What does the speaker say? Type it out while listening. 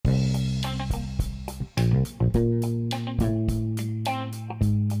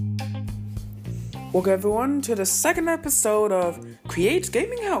Welcome everyone to the second episode of Create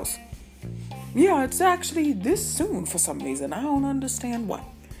Gaming House. Yeah, it's actually this soon for some reason. I don't understand why.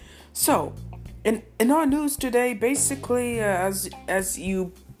 So, in our news today, basically, as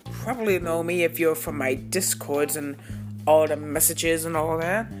you probably know me if you're from my Discords and all the messages and all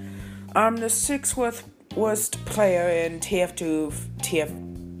that, I'm the sixth worst player in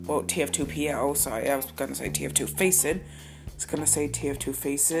TF2PL. Sorry, I was gonna say TF2 Faceit. I was gonna say TF2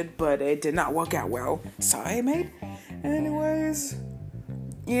 Faceit, but it did not work out well. Sorry, mate. Anyways,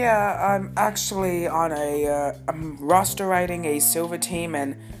 yeah, I'm actually on I'm roster riding a silver team,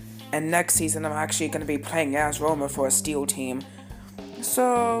 and next season I'm actually gonna be playing as Roma for a steel team.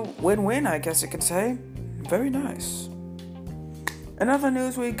 So, win-win, I guess you could say. Very nice. In other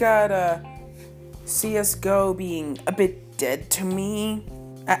news, we got CSGO being a bit dead to me,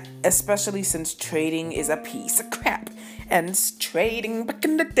 especially since trading is a piece of crap. And trading back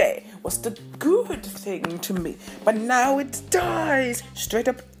in the day was the good thing to me. But now it dies. Straight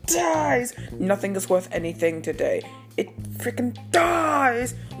up dies. Nothing is worth anything today. It freaking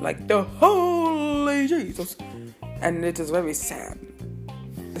dies. Like the holy Jesus. And it is very sad.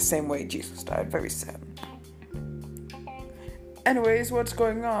 The same way Jesus died. Very sad. Anyways, what's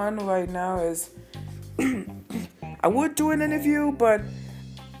going on right now is I would do an interview, but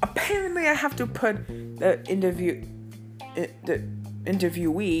apparently I have to put the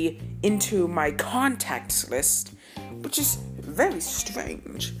interviewee into my contacts list, which is very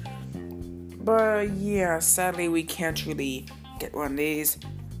strange. But yeah, sadly we can't really get one of these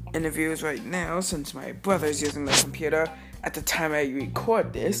interviews right now since my brother's using the computer at the time I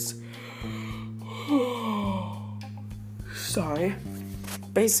record this. Sorry.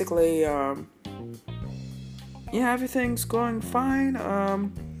 Basically, yeah, everything's going fine.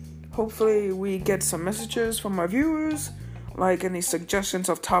 Hopefully we get some messages from our viewers, like any suggestions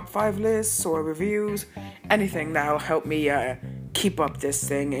of top 5 lists or reviews, anything that'll help me keep up this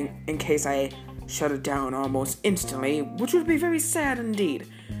thing in case I shut it down almost instantly, which would be very sad indeed.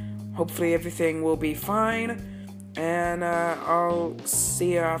 Hopefully everything will be fine, and I'll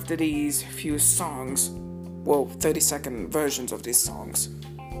see you after these few songs. Well, 30-second versions of these songs.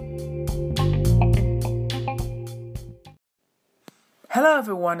 Hello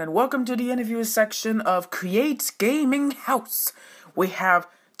everyone, and welcome to the interview section of Create Gaming House. We have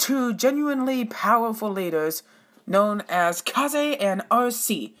two genuinely powerful leaders known as Kaze and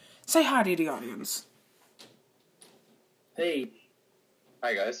RC. Say hi to the audience. Hey.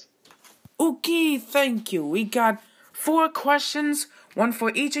 Hi guys. Okay, thank you. We got 4 questions, 1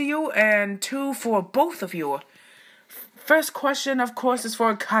 for each of you and 2 for both of you. First question, of course, is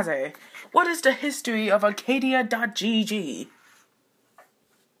for Kaze. What is the history of Arcadia.gg?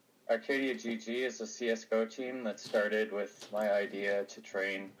 Arcadia GG is a CSGO team that started with my idea to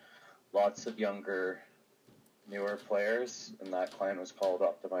train lots of younger, newer players, and that clan was called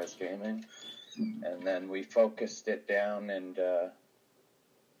Optimized Gaming. And then we focused it down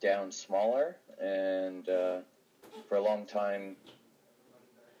smaller, and for a long time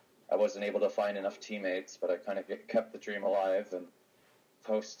I wasn't able to find enough teammates, but I kind of kept the dream alive and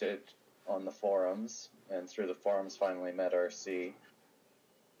posted on the forums, and through the forums finally met RC.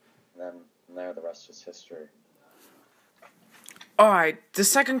 And then from there, the rest is history. Alright, the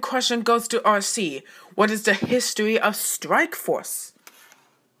second question goes to RC. What is the history of Strikeforce?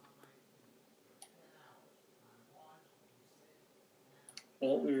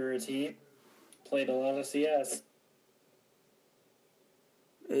 Well, we were a team. Played a lot of CS.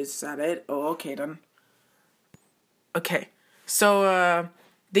 Is that it? Oh, okay then. Okay, so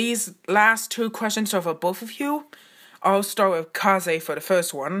these last 2 questions are for both of you. I'll start with Kaze for the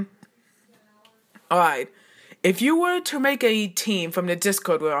first one. Alright, if you were to make a team from the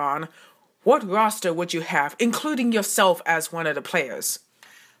Discord we're on, what roster would you have, including yourself as one of the players?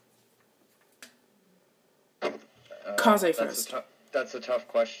 Kaze first. That's a tough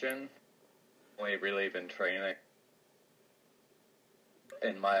question. Only really been training,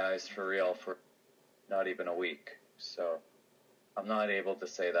 in my eyes, for real, for not even a week. So I'm not able to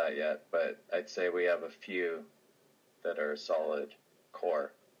say that yet, but I'd say we have a few that are solid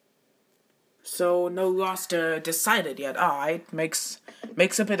core. So no roster decided yet. Alright, makes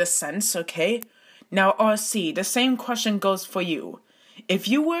a bit of sense, okay? Now RC, the same question goes for you. If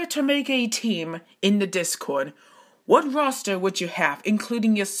you were to make a team in the Discord, what roster would you have,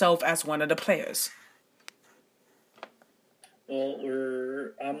 including yourself as one of the players? Well,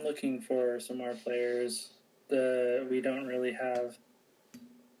 I'm looking for some more players that we don't really have.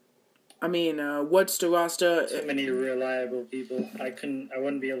 I mean, what's the roster? Too many reliable people. I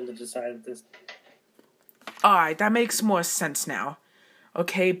wouldn't be able to decide this. Alright, that makes more sense now.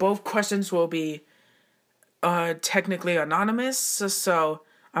 Okay, both questions will be technically anonymous, so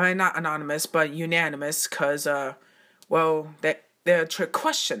I mean not anonymous, but unanimous, cause they're trick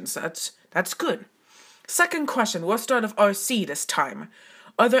questions. That's good. Second question, we'll start with RC this time.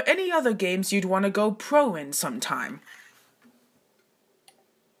 Are there any other games you'd want to go pro in sometime?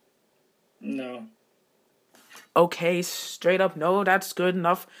 No. Okay, straight up no, that's good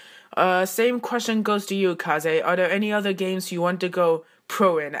enough. Same question goes to you, Kaze. Are there any other games you want to go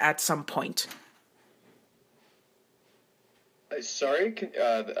pro in at some point? Sorry,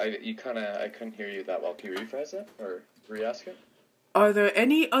 I couldn't hear you that well. Can you rephrase it or re-ask it? Are there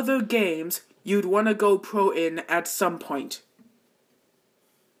any other games you'd want to go pro in at some point?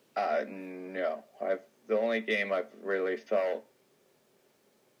 No. The only game I've really felt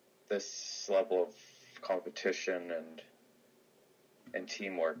this level of competition and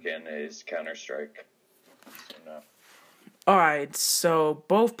teamwork in is Counter-Strike. So, no. Alright, so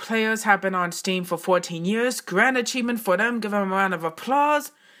both players have been on Steam for 14 years. Grand achievement for them. Give them a round of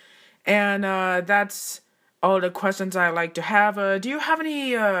applause. And that's all the questions I like to have. Do you have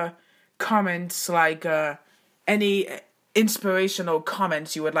any comments, like any inspirational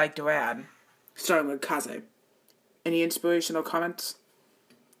comments you would like to add? Starting with Kaze. Any inspirational comments?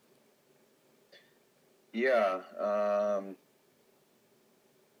 Yeah.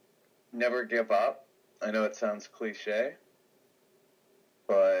 Never give up. I know it sounds cliche,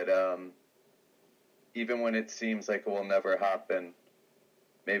 but even when it seems like it will never happen,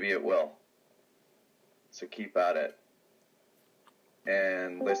 maybe it will. So keep at it.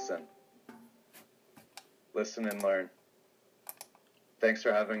 And listen. Listen and learn. Thanks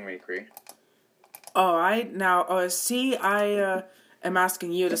for having me, Cree. Alright, now, I am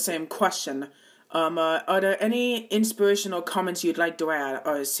asking you the same question. Are there any inspirational comments you'd like to add,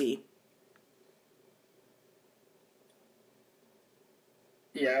 RC?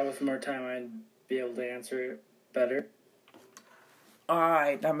 Yeah, with more time, I'd be able to answer it better.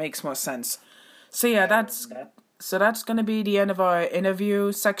 Alright, that makes more sense. So yeah, that's gonna be the end of our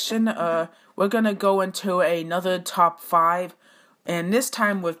interview section. We're gonna go into another top 5, and this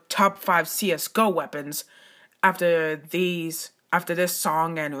time with top 5 CSGO weapons after this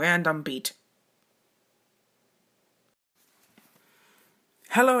song and random beat.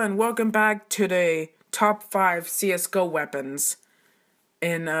 Hello and welcome back to the top 5 CSGO weapons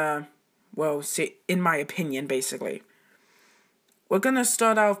in my opinion, basically. We're gonna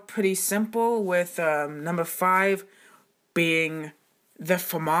start off pretty simple with number 5 being the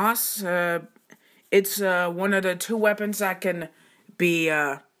FAMAS. It's one of the 2 weapons that can be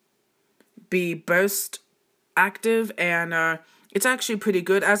burst active, and it's actually pretty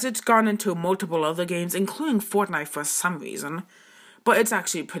good as it's gone into multiple other games, including Fortnite for some reason. But it's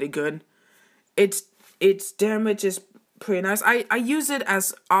actually pretty good. Its damage is pretty nice. I use it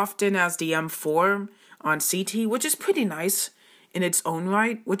as often as the M4 on CT, which is pretty nice in its own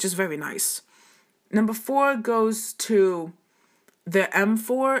right, which is very nice. Number 4 goes to the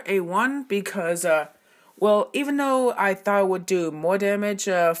M4A1 because, even though I thought it would do more damage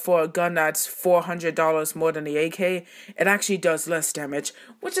for a gun that's $400 more than the AK, it actually does less damage,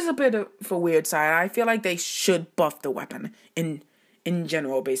 which is a bit of a weird side. I feel like they should buff the weapon in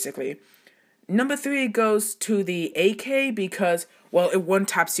general, basically. Number 3 goes to the AK because, it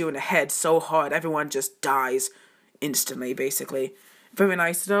one-taps you in the head so hard, everyone just dies instantly, basically. Very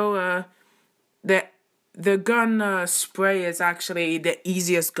nice, though. The gun spray is actually the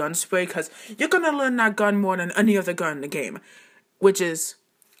easiest gun spray because you're gonna learn that gun more than any other gun in the game, which is,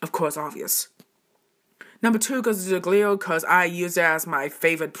 of course, obvious. Number 2 goes to the Glio because I use it as my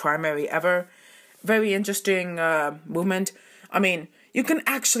favorite primary ever. Very interesting movement. I mean, you can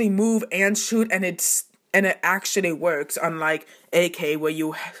actually move and shoot, and it actually works, unlike AK where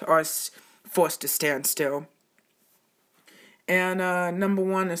you are forced to stand still. And number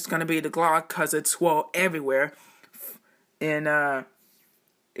 1 is gonna be the Glock because it's everywhere.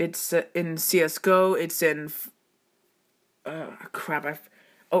 It's in CS:GO. It's in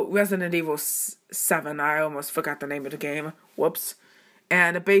Resident Evil 7. I almost forgot the name of the game. Whoops.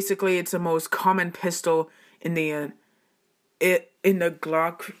 And basically, it's the most common pistol in the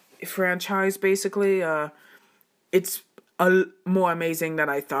Glock franchise, basically. It's more amazing than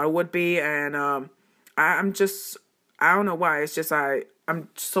I thought it would be, and I don't know why, it's just I'm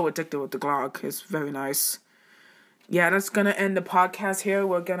so addicted with the Glock. It's very nice. Yeah, that's gonna end the podcast here.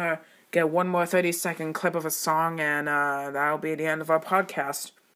 We're gonna get one more 30-second clip of a song, and that'll be the end of our podcast.